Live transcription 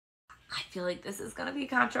I feel like this is going to be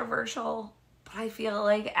controversial, but I feel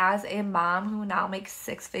like as a mom who now makes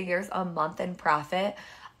 6 figures a month in profit,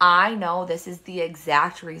 I know this is the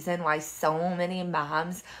exact reason why so many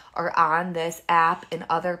moms are on this app and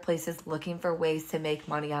other places looking for ways to make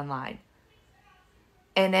money online.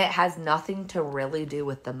 And it has nothing to really do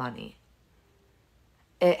with the money.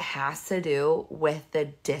 It has to do with the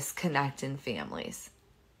disconnect in families.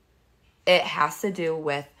 It has to do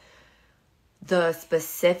with the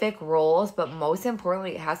specific roles, but most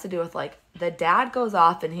importantly, it has to do with like the dad goes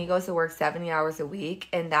off and he goes to work 70 hours a week,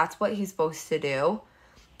 and that's what he's supposed to do.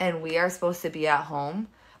 And we are supposed to be at home.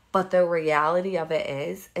 But the reality of it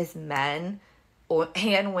is men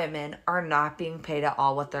and women are not being paid at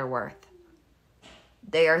all what they're worth.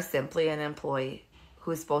 They are simply an employee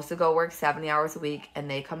who's supposed to go work 70 hours a week, and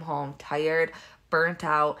they come home tired, burnt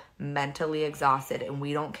out, mentally exhausted, and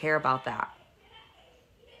we don't care about that.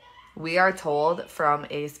 We are told from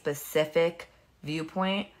a specific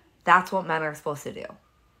viewpoint, that's what men are supposed to do.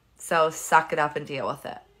 So suck it up and deal with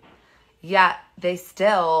it. Yet they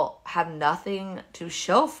still have nothing to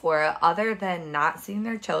show for it other than not seeing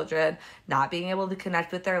their children, not being able to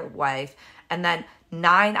connect with their wife, and then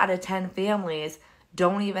 9 out of 10 families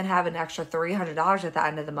don't even have an extra $300 at the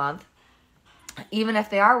end of the month, even if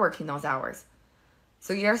they are working those hours.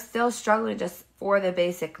 So you're still struggling just for the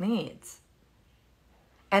basic needs.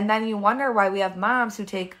 And then you wonder why we have moms who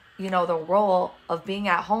take, the role of being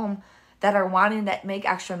at home that are wanting to make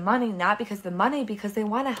extra money, not because of the money, because they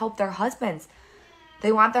want to help their husbands.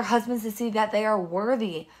 They want their husbands to see that they are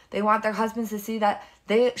worthy. They want their husbands to see that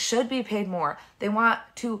they should be paid more. They want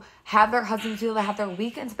to have their husbands be able to have their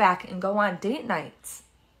weekends back and go on date nights.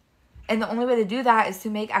 And the only way to do that is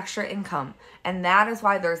to make extra income. And that is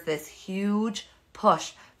why there's this huge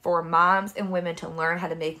push for moms and women to learn how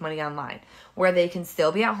to make money online, where they can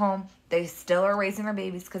still be at home. They still are raising their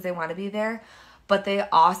babies because they want to be there, but they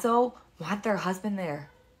also want their husband there.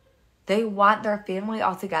 They want their family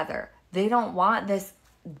all together. They don't want this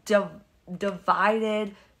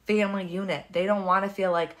divided family unit. They don't want to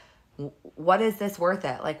feel like, what is this worth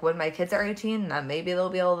it? Like when my kids are 18, then maybe they'll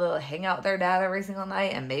be able to hang out with their dad every single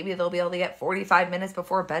night, and maybe they'll be able to get 45 minutes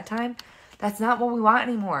before bedtime. That's not what we want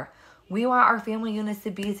anymore. We want our family units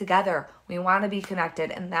to be together. We want to be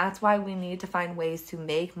connected. And that's why we need to find ways to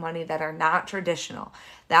make money that are not traditional.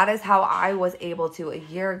 That is how I was able to, a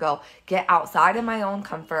year ago, get outside of my own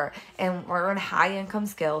comfort and learn high income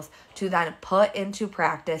skills to then put into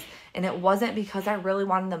practice. And it wasn't because I really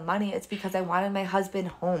wanted the money. It's because I wanted my husband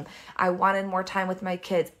home. I wanted more time with my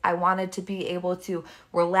kids. I wanted to be able to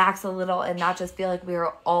relax a little and not just feel like we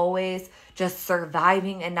were always just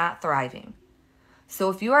surviving and not thriving. So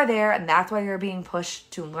if you are there and that's why you're being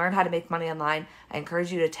pushed to learn how to make money online, I encourage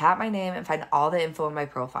you to tap my name and find all the info in my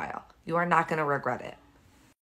profile. You are not going to regret it.